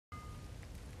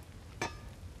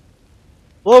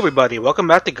Hello everybody, welcome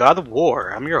back to God of War.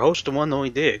 I'm your host, the one and only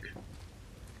Dig.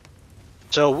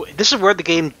 So, this is where the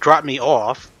game dropped me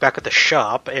off, back at the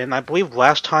shop, and I believe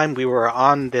last time we were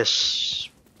on this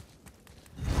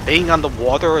thing on the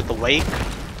water at the lake.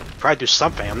 Tried to do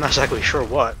something, I'm not exactly sure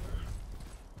what.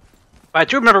 But I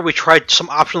do remember we tried some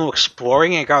optional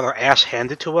exploring and got our ass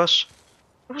handed to us.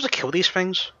 What was to kill these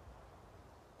things?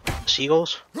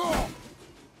 Seagulls?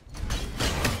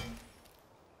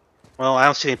 Well, I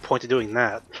don't see any point to doing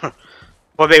that.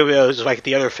 Well, maybe it was like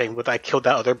the other thing, with I killed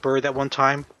that other bird at one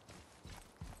time.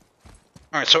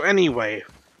 Alright, so anyway,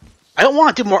 I don't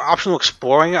want to do more optional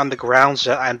exploring on the grounds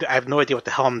that I have no idea what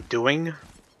the hell I'm doing. We'll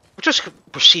just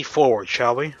proceed forward,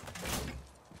 shall we? I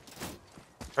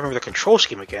remember the control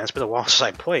scheme again, it's been a while since I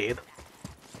played.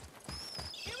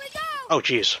 Here we go! Oh,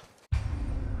 jeez.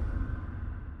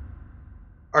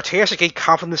 Atreus has gained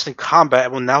confidence in combat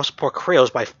and will now support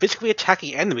Kratos by physically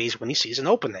attacking enemies when he sees an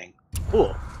opening.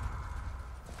 Cool.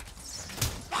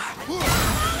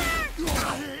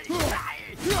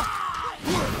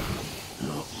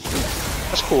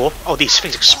 That's cool. Oh, these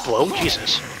things explode?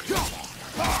 Jesus.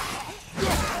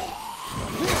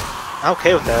 I'm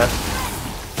okay with that.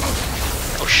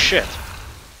 Oh, shit.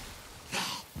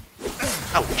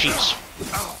 Oh, jeez.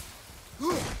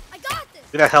 I got this!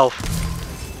 Look at that health.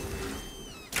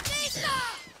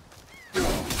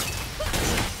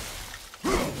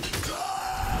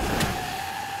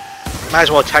 Might as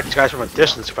well attack these guys from a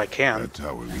distance if I can. That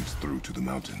tower leads through to the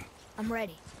mountain. I'm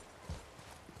ready.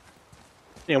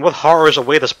 You know, what horrors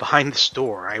await us behind this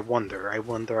door? I wonder, I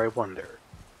wonder, I wonder.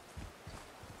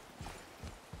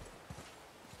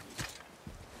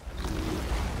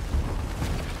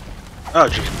 Oh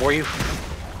jeez, more you...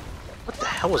 What the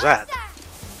hell was that?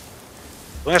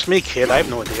 Don't ask me, kid, I have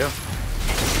no idea. Are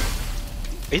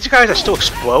these guys that still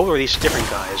explode, or are these different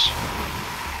guys?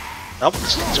 Nope,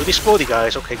 so the explodey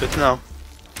guys. Okay, good to know.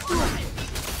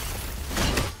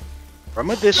 From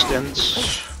a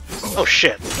distance. Oh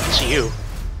shit, I see you.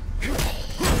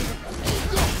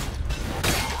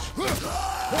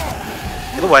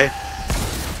 Get away.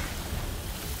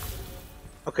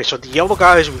 Okay, so the yellow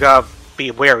guys we gotta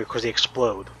be wary because they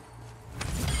explode.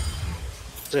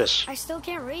 What's this? I still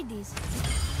can't read these.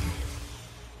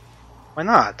 Why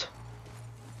not?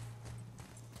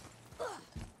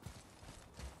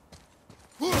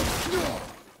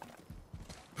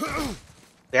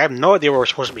 I have no idea where we're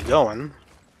supposed to be going.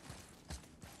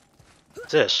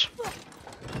 What's this?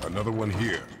 Another one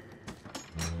here.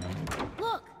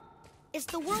 Look! It's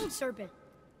the world serpent.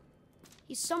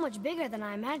 He's so much bigger than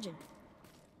I imagined.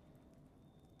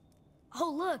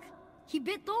 Oh, look! He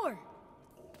bit Thor!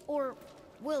 Or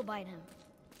will bite him.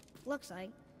 Looks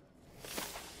like.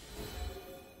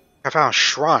 I found a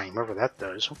shrine, whatever that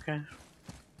does. Okay.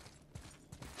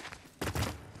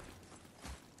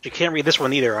 You can't read this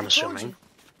one either, I'm assuming.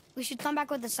 We should come back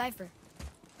with the cipher.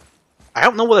 I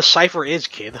don't know what a cipher is,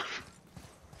 kid.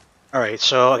 Alright,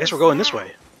 so I guess we're going this way.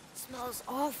 It smells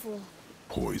awful.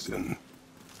 Poison.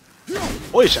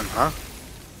 Poison, huh?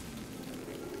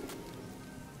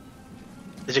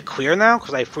 Is it clear now?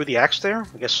 Because I threw the axe there?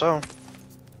 I guess so.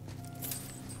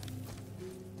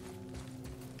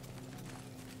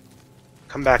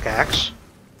 Come back, axe.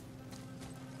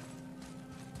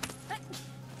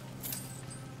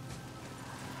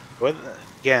 Good.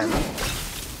 Again.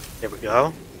 There we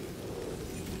go.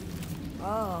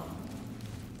 Oh.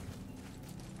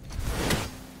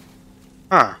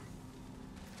 Huh.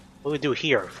 What do we do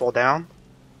here? Fall down?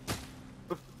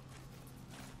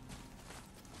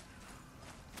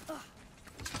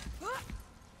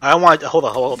 I don't want to... Hold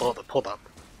up.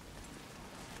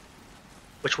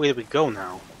 Which way do we go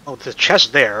now? Oh, there's a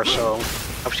chest there, so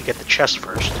I should get the chest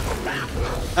first.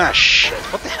 Ah, shit.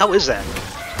 What the hell is that?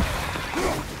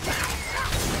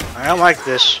 I don't like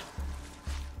this.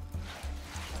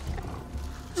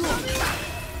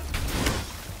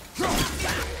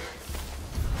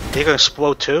 They gonna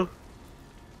explode too?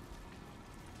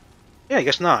 Yeah, I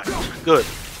guess not. Good.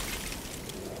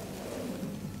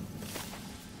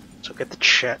 So get the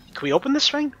chest. Can we open this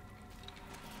thing?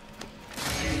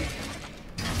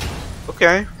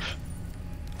 Okay.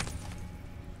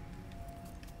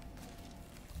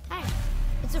 Hey,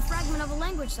 it's a fragment of a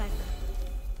language cipher.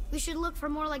 We should look for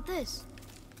more like this.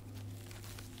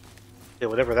 Yeah,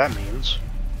 whatever that means.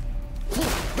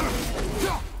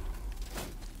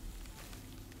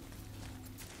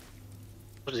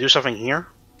 Supposed to do something here?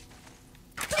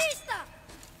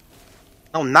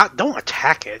 No, don't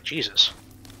attack it, Jesus.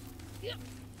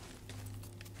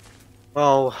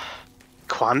 Well,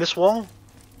 climb this wall?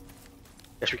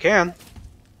 Yes, we can.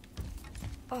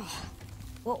 Oh,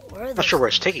 what were they? Not sure where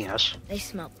it's taking us. They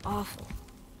smelled awful.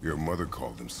 Your mother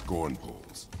called them scorn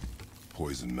poles.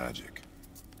 Poison magic.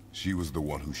 She was the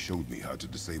one who showed me how to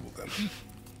disable them.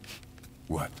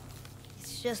 What?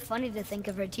 It's just funny to think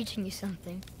of her teaching you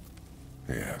something.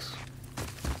 Yes.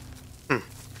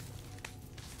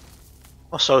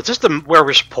 Oh, so is this where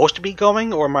we're supposed to be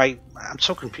going, or am I'm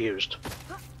so confused.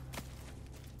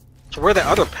 So where the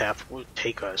other path would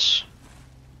take us?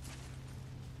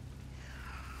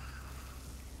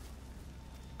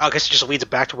 I guess it just leads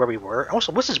back to where we were.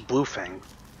 Also, what's this blue thing?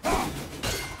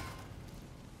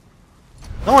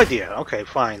 No idea. Okay,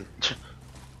 fine.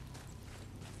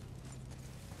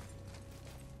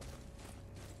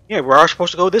 Yeah, we are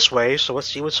supposed to go this way, so let's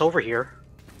see what's over here.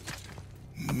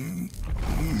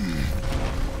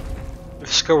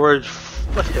 Discovered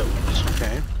foothills.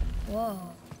 Okay. Whoa.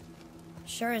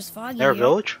 Sure is foggy Their here.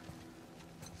 village?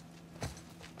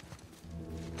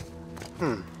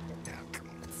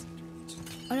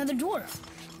 Another dwarf.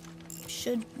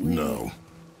 Should we... No.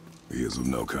 He is of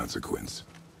no consequence.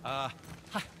 Hi,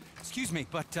 excuse me,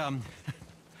 but,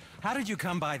 how did you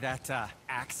come by that,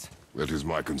 axe? That is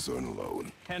my concern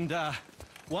alone. And,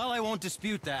 while I won't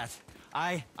dispute that,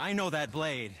 I know that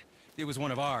blade. It was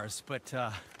one of ours, but,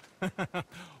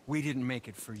 we didn't make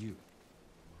it for you.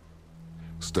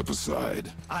 Step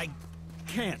aside. I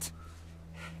can't.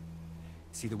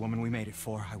 See, the woman we made it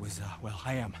for, well,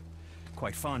 I am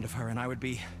quite fond of her, and I would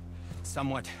be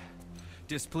somewhat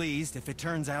displeased if it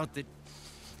turns out that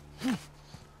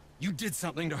you did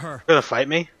something to her. Gonna fight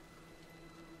me?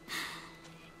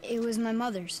 It was my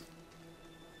mother's.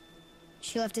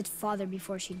 She left its father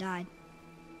before she died.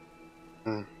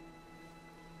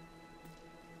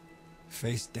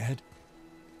 Face dead?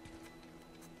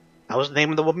 That was the name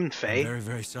of the woman, I'm Faye. very,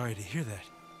 very sorry to hear that.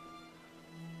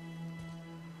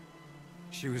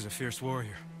 She was a fierce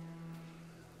warrior.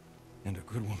 And a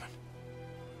good woman.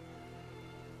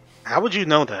 How would you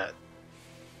know that?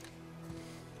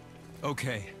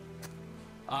 Okay.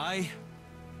 I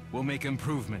will make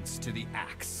improvements to the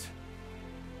axe.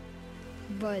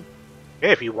 But Yeah,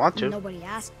 if you want to. nobody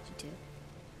asked you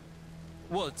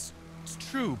to. Well, it's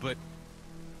true, but...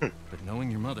 But knowing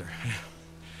your mother...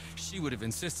 She would have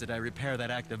insisted I repair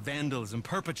that act of vandalism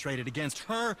perpetrated against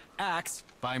her axe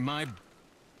by my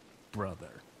brother.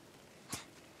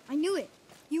 I knew it.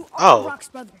 You Oh. are Rock's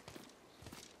brother.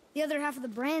 The other half of the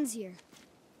brand's here.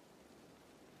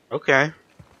 Okay.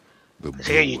 The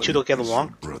So, yeah, you two don't get is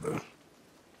along? your brother.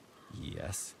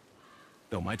 Yes.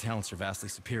 Though my talents are vastly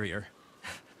superior.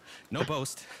 No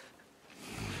boast.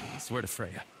 I swear to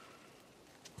Freya.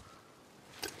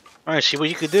 Alright, see what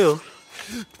you could do.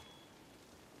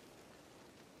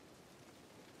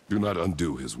 Do not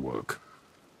undo his work.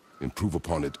 Improve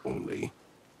upon it only.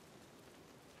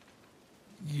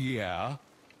 Yeah,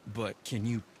 but can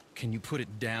you put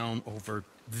it down over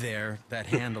there? That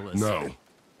handle is No.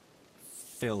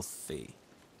 filthy.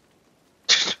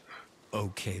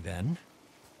 Okay then.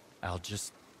 I will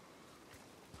just...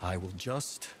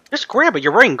 Just grab it,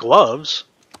 you're wearing gloves.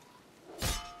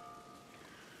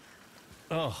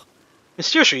 Oh, And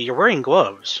seriously, you're wearing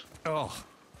gloves. oh.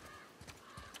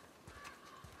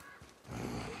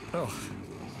 Oh.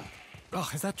 Oh,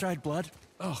 is that dried blood?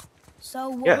 Oh. So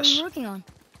what Yes. were you working on?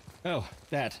 Oh,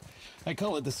 that. I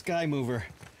call it the Sky Mover.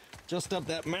 Just up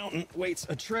that mountain waits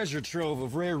a treasure trove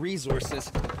of rare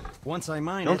resources. Once I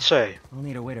mine Don't it, say. I'll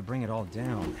need a way to bring it all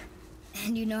down.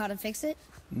 And you know how to fix it?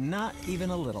 Not even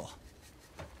a little.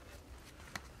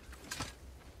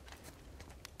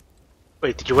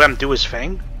 Wait, did you let him do his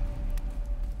thing?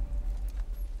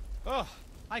 Oh,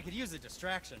 I could use a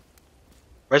distraction.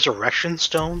 Resurrection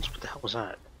stones? What the hell was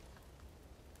that?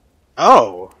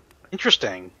 Oh,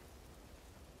 interesting.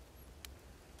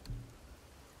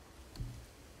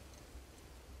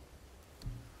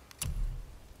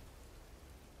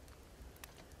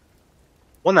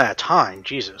 One at a time,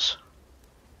 Jesus.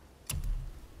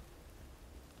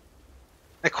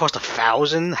 That cost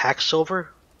 1,000 hack silver?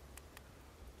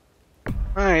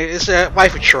 Alright, it's a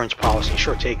life insurance policy,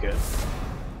 sure, take it.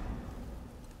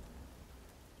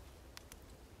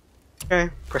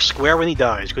 Okay, press square when he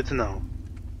dies, good to know.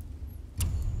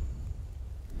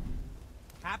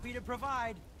 Happy to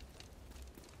provide.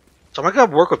 So am I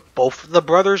gonna work with both of the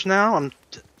brothers now? I'm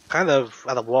kind of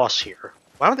at a loss here.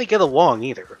 Why don't they get along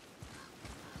either?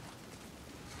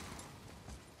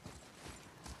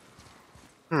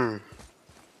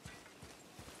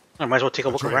 I might as well take a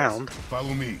look Atreus, around.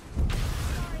 Follow me.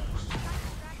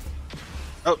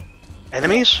 Oh,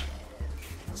 enemies?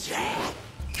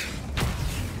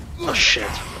 Oh shit,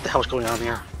 what the hell's going on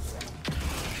here?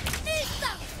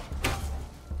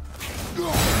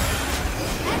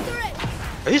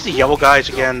 Are these the yellow guys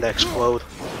again that explode?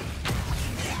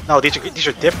 No, these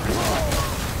are different.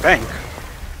 Bank.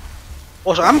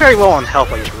 Also, I'm very low on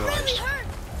health, I just realized.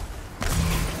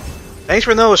 Thanks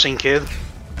for noticing, kid.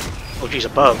 Oh jeez,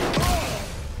 above.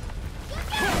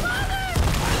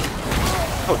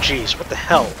 Oh jeez, what the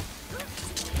hell?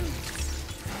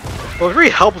 Well, it would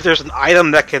really help if there's an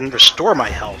item that can restore my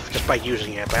health just by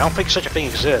using it, but I don't think such a thing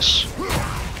exists.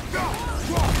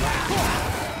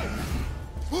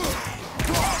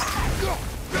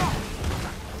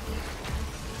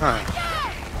 Huh.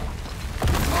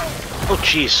 Oh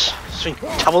jeez, swing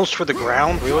tunnels through the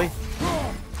ground, really?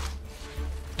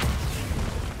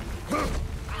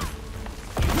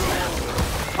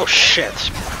 Oh shit,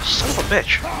 son of a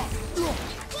bitch.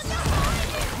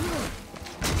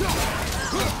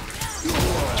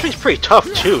 This thing's pretty tough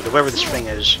too, whoever this thing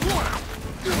is.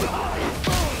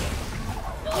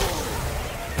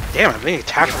 Damn, I'm being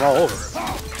attacked from all over.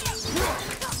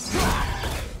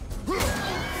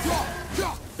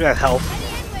 Give me that health.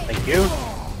 Thank you.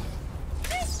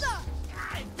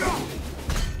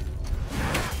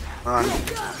 Come on.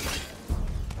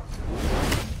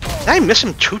 Did I miss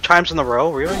him 2 times in a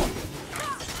row? Really?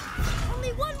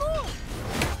 Only one more.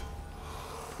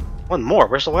 One more?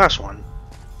 Where's the last one?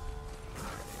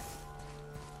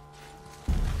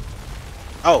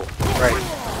 Oh, right.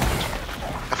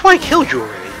 I thought I killed you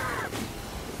already.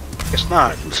 Guess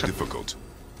not. It's difficult.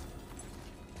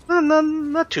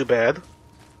 Not too bad.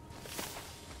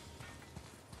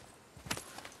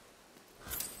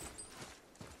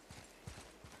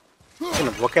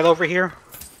 Gonna look at over here.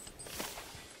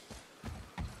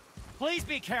 Please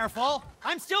be careful.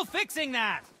 I'm still fixing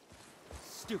that.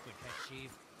 Stupid head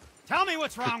chief. Tell me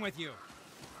what's wrong with you.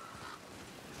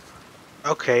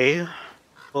 Okay.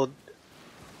 Well,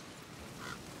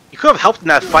 you could have helped in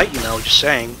that fight, you know, just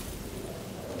saying.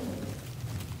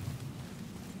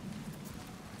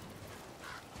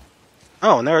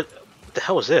 Oh, and there... What the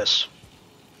hell is this?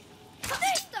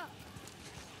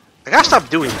 I gotta stop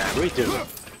doing that, I really do.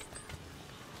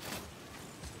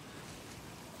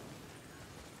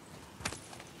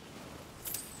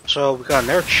 So, we got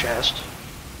another chest.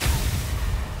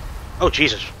 Oh,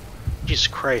 Jesus. Jesus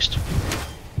Christ.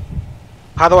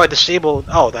 How do I disable...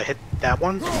 Oh, did I hit that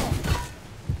one?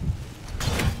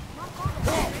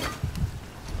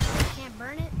 Can't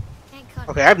burn it, can't cut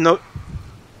Okay, I have no...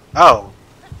 Oh.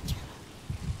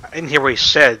 I didn't hear what he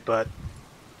said, but...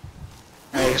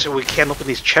 I guess we can't open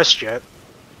these chests yet.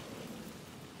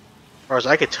 As far as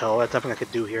I could tell, that's nothing I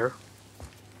could do here.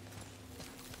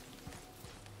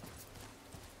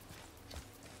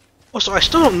 Also, I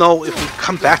still don't know if we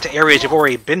come back to areas you've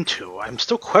already been to. I'm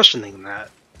still questioning that.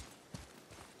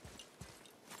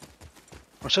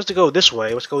 We're supposed to go this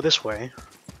way. Let's go this way.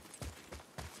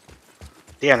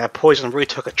 Damn, that poison really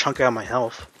took a chunk out of my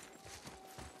health.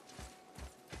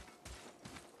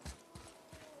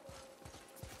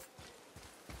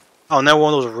 Oh, now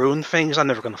one of those rune things? I'm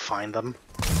never gonna find them.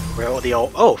 Where are the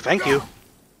old... Oh, thank you.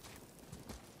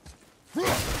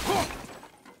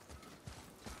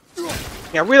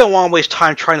 Yeah, I really don't want to waste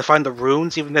time trying to find the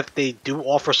runes, even if they do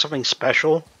offer something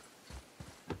special.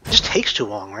 It just takes too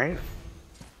long, right?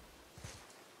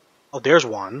 Oh, there's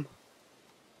one.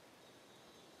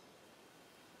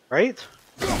 Right?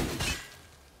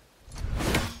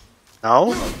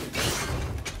 No?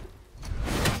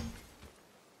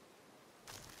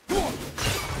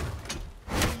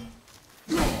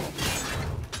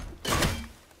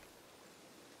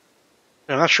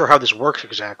 I'm not sure how this works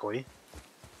exactly.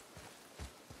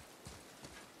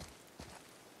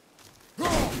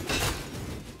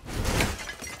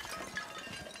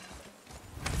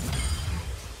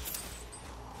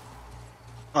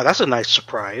 Oh, that's a nice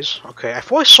surprise. Okay, I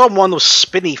thought I saw one of those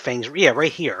spinny things. Yeah, right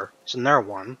here. It's another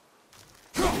one.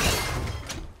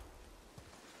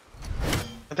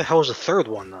 What the hell is the third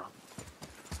one, though?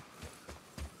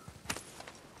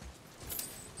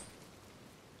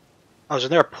 Oh, there's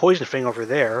another poison thing over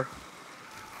there.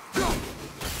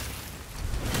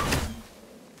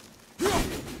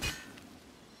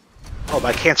 Oh, but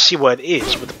I can't see what it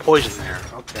is with the poison there.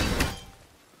 Okay.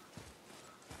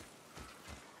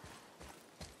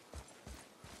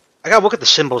 I gotta look at the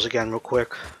symbols again real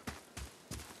quick.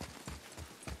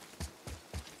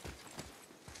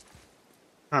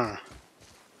 Huh.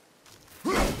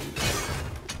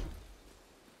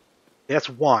 That's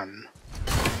one.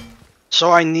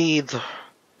 So I need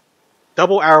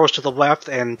double arrows to the left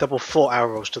and double full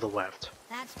arrows to the left.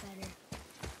 That's better.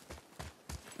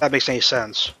 If that makes any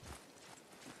sense.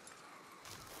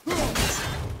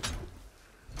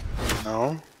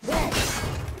 No.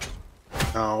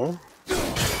 No.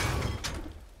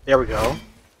 There we go.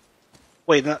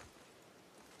 Wait, no.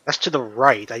 That's to the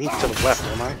right. I need to the left,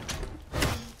 don't I?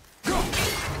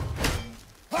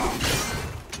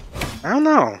 I don't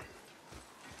know.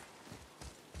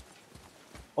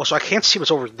 Also, I can't see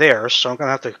what's over there, so I'm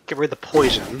gonna have to get rid of the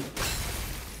poison.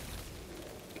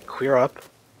 Clear up.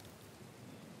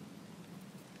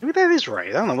 Maybe that is right.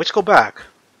 I don't know. Let's go back.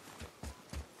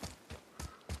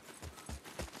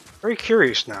 Very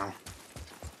curious now.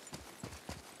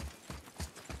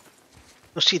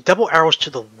 Let's see, double arrows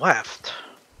to the left.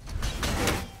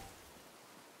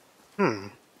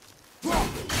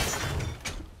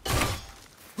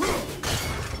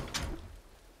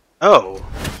 Oh.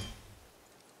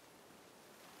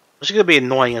 This is gonna be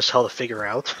annoying as hell to figure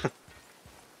out.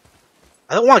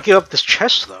 I don't want to give up this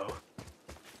chest, though.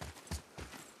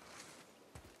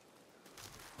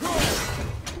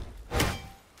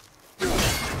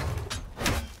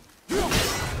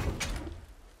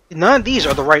 None of these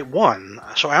are the right one,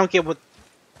 so I don't get what...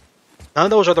 None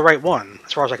of those are the right one,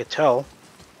 as far as I could tell.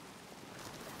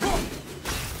 I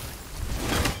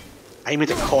didn't mean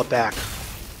to call it back.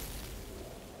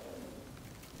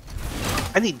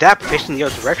 I need that facing the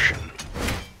other direction.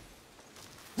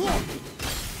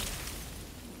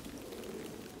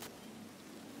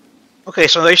 Okay,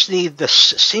 so I just need the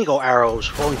single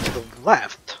arrows rolling to the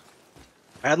left.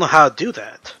 I don't know how to do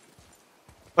that.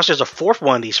 Plus there's a fourth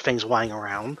one of these things lying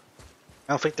around.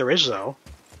 I don't think there is, though.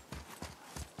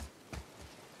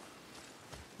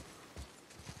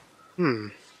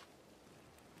 I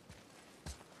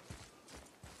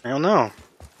don't know.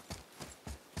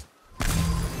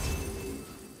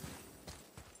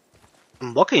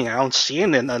 I'm looking, I don't see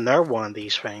another one of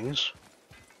these things.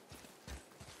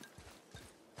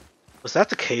 Was that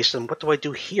the case, then what do I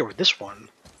do here with this one?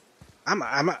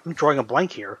 I'm drawing a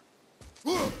blank here.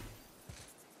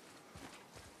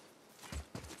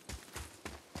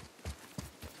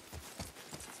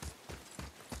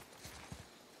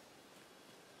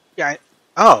 Yeah,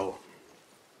 oh.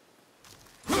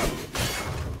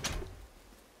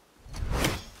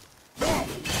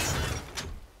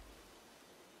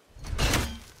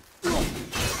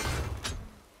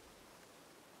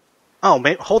 Oh,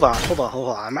 hold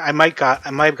on. I might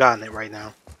have gotten it right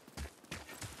now.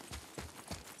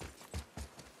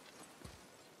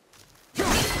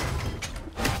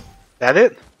 That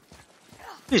it?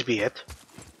 Please be it.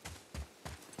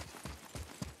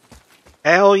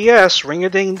 Hell yes,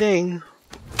 ring-a-ding-ding.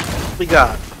 We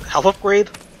got health upgrade.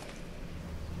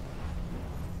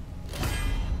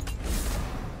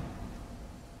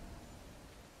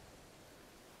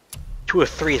 Two or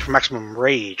three for maximum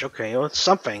rage. Okay, well, it's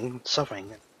something. Something.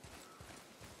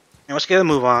 And let's get a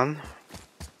move on.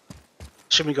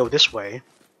 Should we go this way?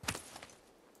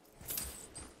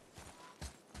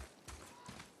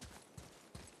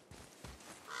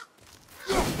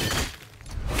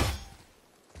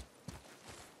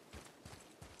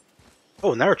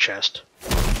 Oh, another chest.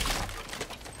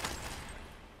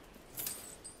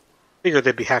 Figured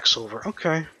they'd be hack silver.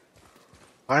 Okay.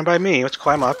 Fine by me. Let's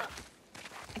climb up.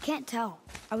 I can't tell.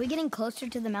 Are we getting closer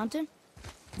to the mountain?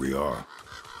 We are.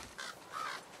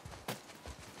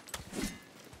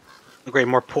 Great,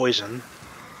 more poison.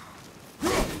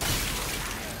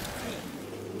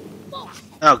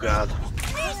 Oh god.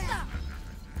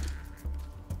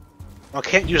 Well, I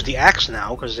can't use the axe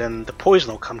now, because then the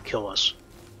poison will come kill us.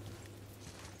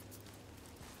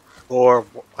 Or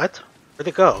what? Where'd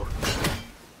it go?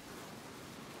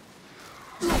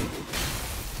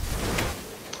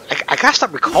 I gotta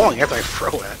stop recalling after I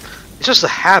throw it. It's just a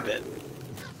habit.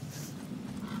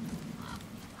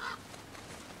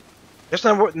 There's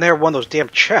never one of those damn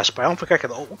chests, but I don't think I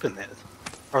can open it, as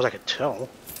far as I can tell.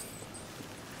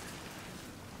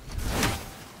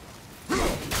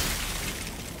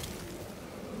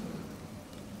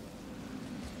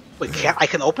 Wait, I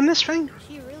can open this thing?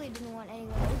 She really didn't want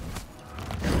anyone.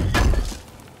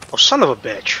 Oh, son of a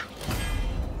bitch.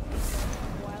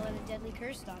 Why let a deadly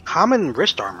curse stop you? Common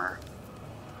wrist armor.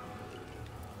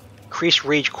 Increased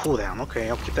rage cooldown. Okay,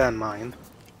 I'll keep that in mind.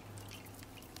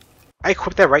 I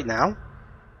equip that right now?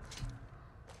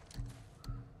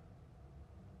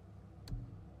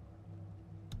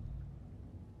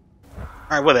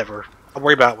 Alright, whatever. I'll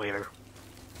worry about it later.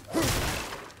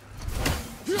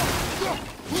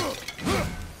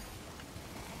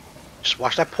 Just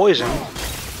watch that poison.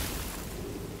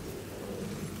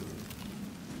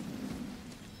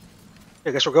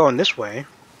 I guess we're going this way.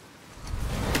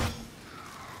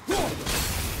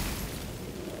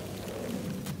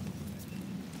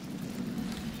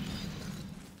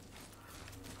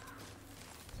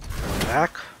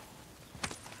 Back.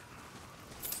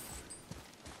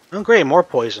 Oh great, more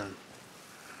poison.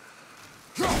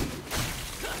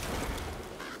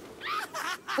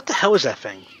 hell is that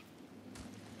thing?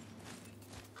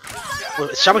 Well,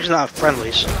 it's somebody's not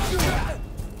friendlies.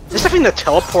 Is this the thing that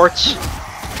teleports?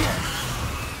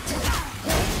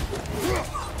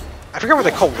 I forget what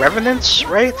they're called. Revenants,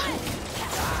 right?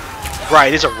 Right,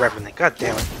 it is a revenant. God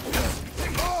damn it.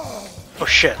 Oh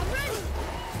shit.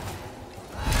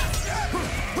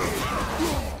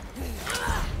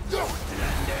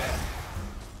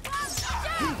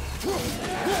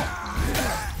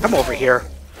 Come over here.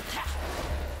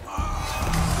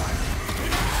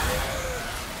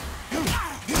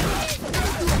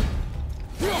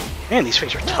 Man, these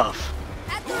things are tough.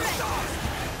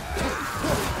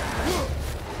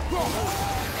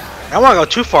 I don't want to go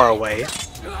too far away.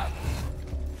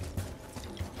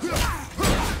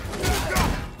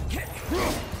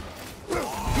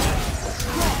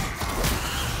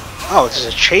 Oh, this is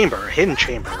a chamber, a hidden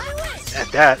chamber.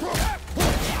 At that.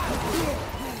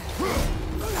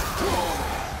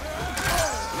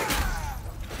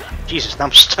 Jesus, now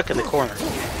I'm stuck in the corner.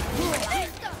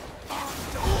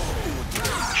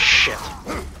 Shit.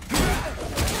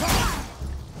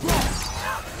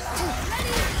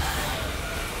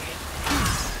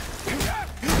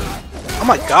 Oh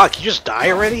my god, can you just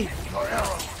die already?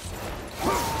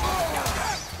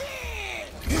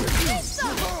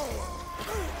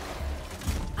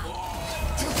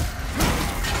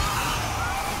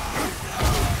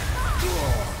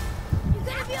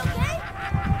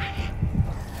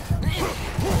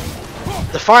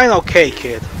 Define okay,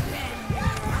 kid.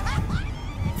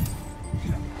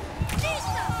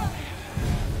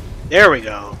 There we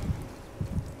go.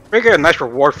 We get a nice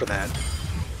reward for that.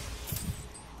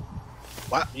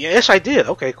 What? Yes, I did.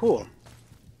 Okay, cool.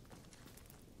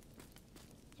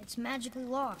 It's magically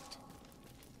locked.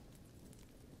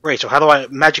 Great, so how do I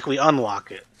magically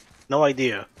unlock it? No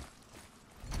idea.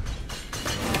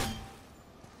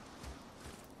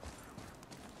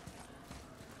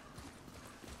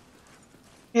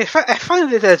 Yeah, I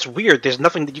find that it's weird. There's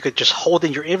nothing that you could just hold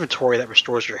in your inventory that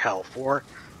restores your health, or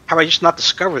have I just not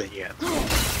discovered it yet?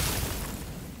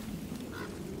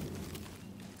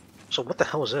 So what the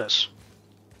hell is this?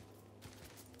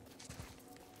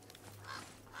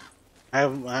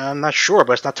 I'm not sure,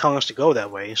 but it's not telling us to go that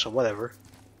way, so whatever.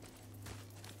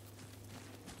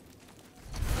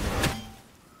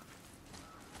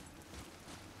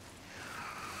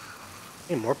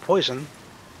 Hey, more poison.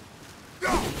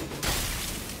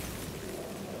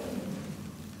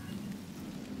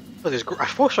 Oh, there's I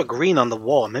saw green on the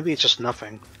wall. Maybe it's just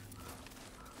nothing.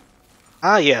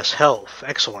 Ah, yes, health.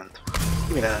 Excellent.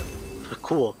 Give me that.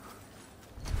 Cool.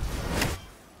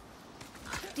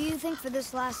 Do you think for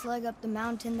this last leg up the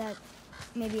mountain that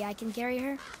maybe I can carry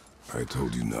her? I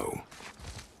told you no.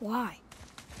 Why?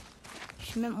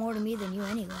 She meant more to me than you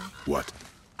anyway. What?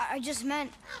 I just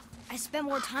meant I spent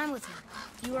more time with her.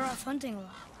 You were off hunting a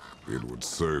lot. It would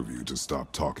serve you to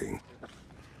stop talking.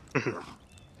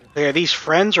 Are these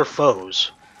friends or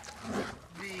foes?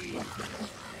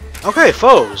 Okay,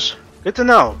 foes. Good to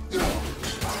know.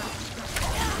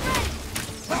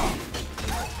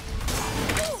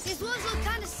 These ones look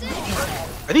kind of sick.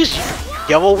 Are these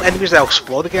yellow enemies that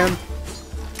explode again?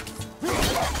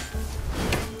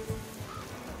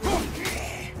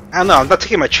 I don't know, I'm not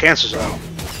taking my chances though.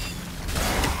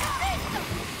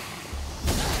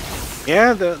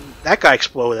 Yeah, that guy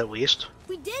exploded at least.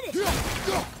 We did it.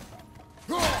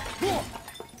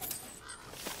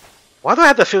 Why do I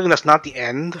have the feeling that's not the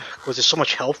end? Because there's so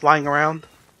much health lying around?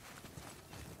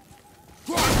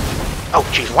 Oh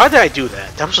jeez, why did I do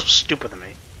that? That was so stupid of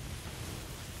me.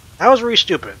 That was really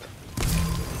stupid.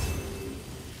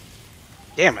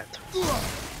 Damn it.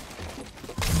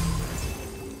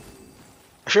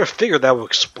 I should have figured that would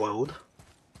explode.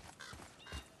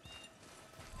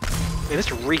 Yeah,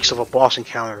 this reeks of a boss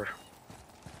encounter.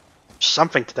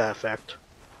 Something to that effect.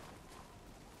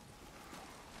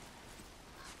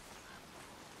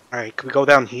 Alright, can we go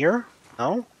down here?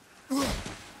 No?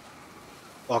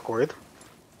 Awkward.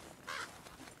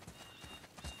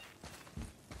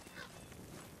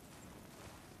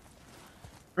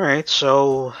 Alright,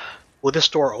 so... will this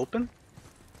door open?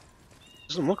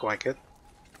 Doesn't look like it.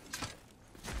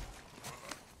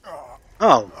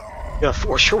 Oh, you gotta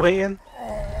force your way in?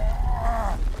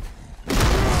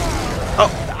 Oh,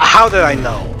 how did I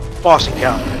know? Boss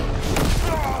encounter.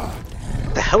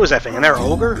 What the hell is that thing? An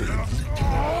ogre?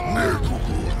 Let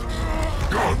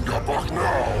him go!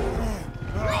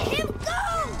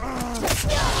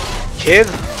 Kid?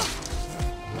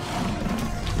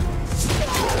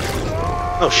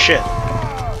 Oh shit.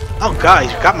 Oh god,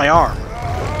 he's got my arm.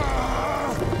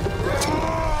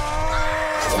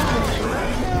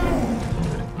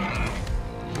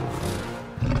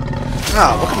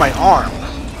 Ah, look at my arm.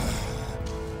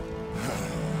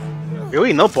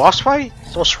 Really? No boss fight?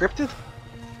 It's all scripted?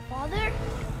 Father?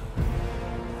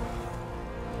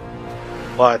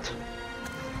 What?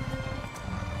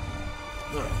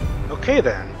 Okay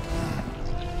then.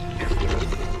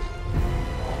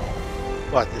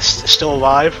 What, this is still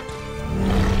alive?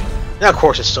 Yeah, of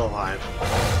course it's still alive.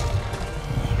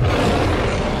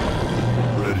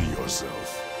 Ready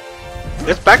yourself.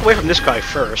 Let's back away from this guy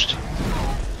first.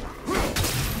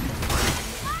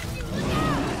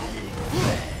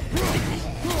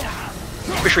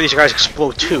 Pretty sure these guys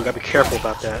explode too, gotta be careful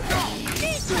about that.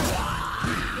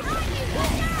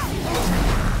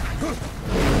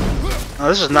 Oh,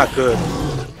 this is not good.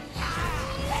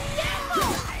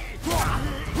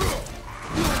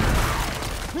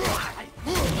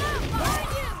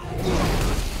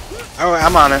 Oh,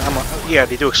 I'm on it. Yeah,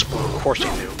 they do explode. Of course they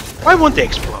do. Why wouldn't they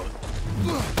explode?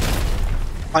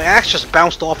 My axe just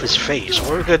bounced off his face.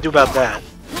 What are we gonna do about that?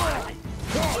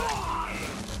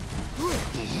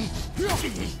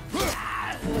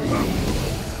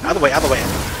 Out of the way, out of the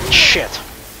way. Shit.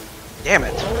 Damn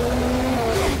it.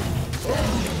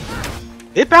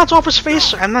 Did it bounce off his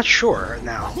face? I'm not sure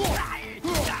now.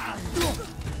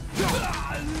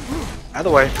 Out of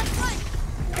the way.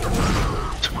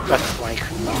 Left flank.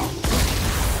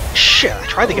 Shit, I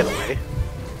tried to get away.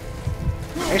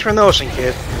 Thanks for noticing,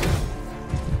 kid.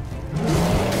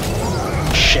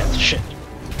 Shit.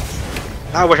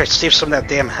 I wish I'd saved some of that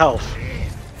damn health.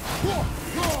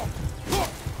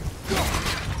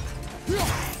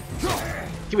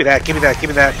 Give me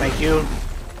that, thank you.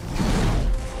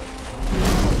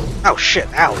 Oh shit,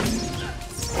 ow.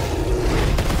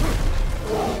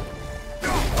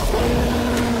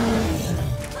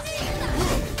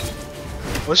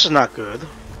 Well, this is not good.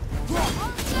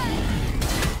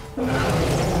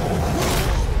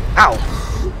 Ow!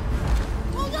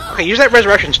 Okay, use that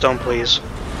resurrection stone, please.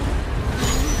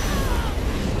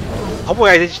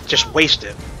 Hopefully I didn't just waste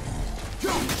it.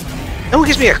 No one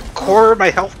gives me a quarter of my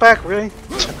health back, really?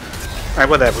 Alright,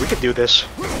 whatever, we can do this.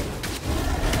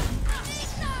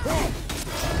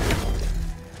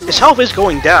 His health is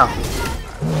going down.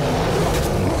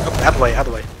 Oh, out of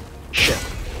the way. Shit.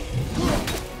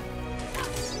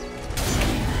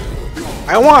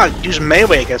 I don't want to use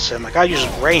melee against him, I gotta use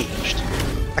ranged.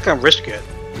 I can't risk it.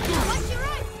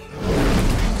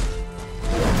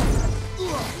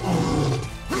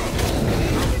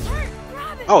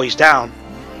 Oh, he's down.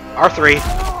 R3.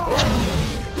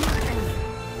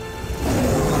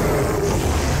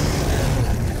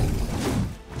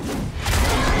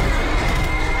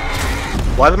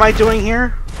 What am I doing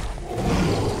here?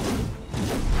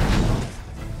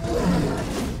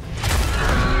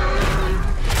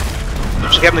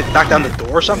 Just get him to knock down the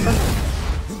door or something?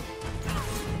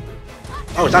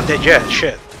 Oh, it's not dead yet.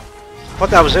 Shit. I thought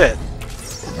that was it.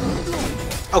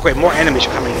 Oh great, more enemies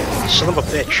are coming in. Son of a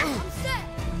bitch.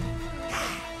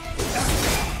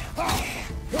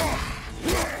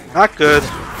 Not good.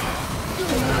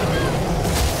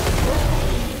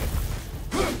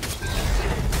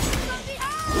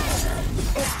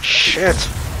 Shit.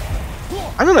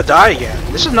 I'm gonna die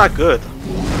again. This is not good.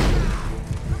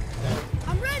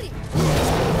 I'm ready.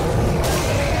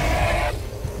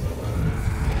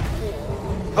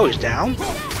 Oh, he's down?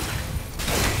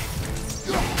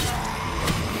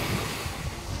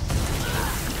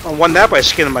 I won that by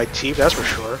skin of my teeth, that's for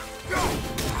sure.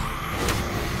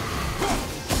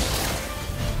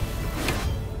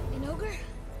 An ogre?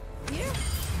 Here?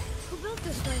 Who built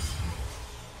this place?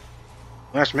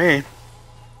 That's me.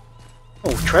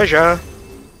 Oh, treasure!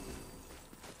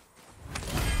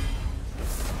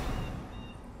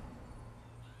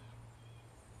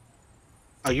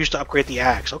 I used to upgrade the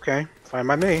axe. Okay, fine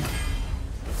by me.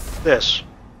 This.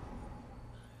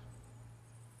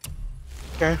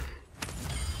 Okay.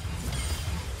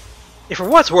 If for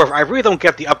what's worth, I really don't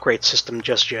get the upgrade system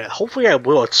just yet. Hopefully I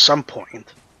will at some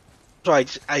point. So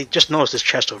I just noticed this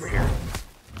chest over here.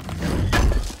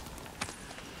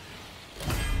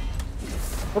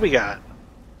 What we got?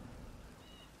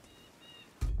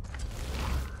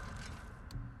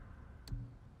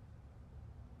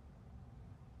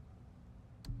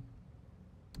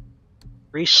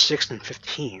 Three, 6, and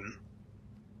 15.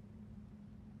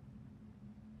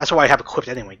 That's why I have equipped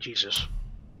anyway, Jesus.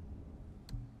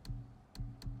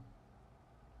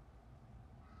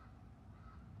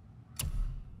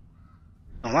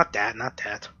 No, not that, not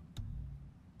that.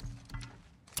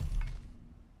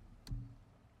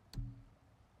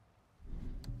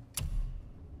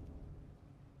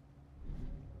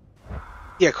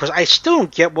 Yeah, because I still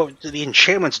don't get what the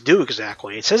enchantments do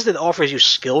exactly. It says that it offers you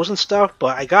skills and stuff,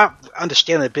 but I got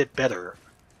understand it a bit better.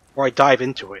 Or I dive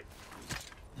into it.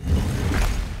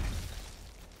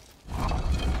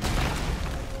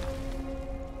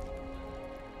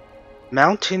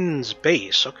 Mountain's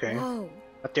base, okay. Whoa.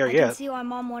 Not there I yet. can see why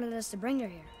Mom wanted us to bring her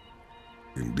here.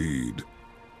 Indeed.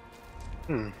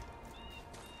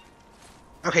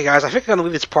 Okay, guys, I think I'm gonna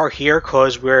leave this part here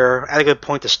because we're at a good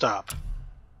point to stop.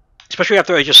 Especially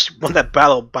after I just won that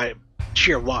battle by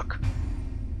sheer luck.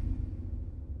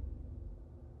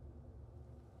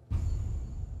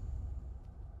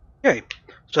 Okay,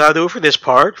 so that'll do it for this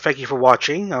part. Thank you for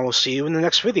watching. I will see you in the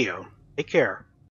next video. Take care.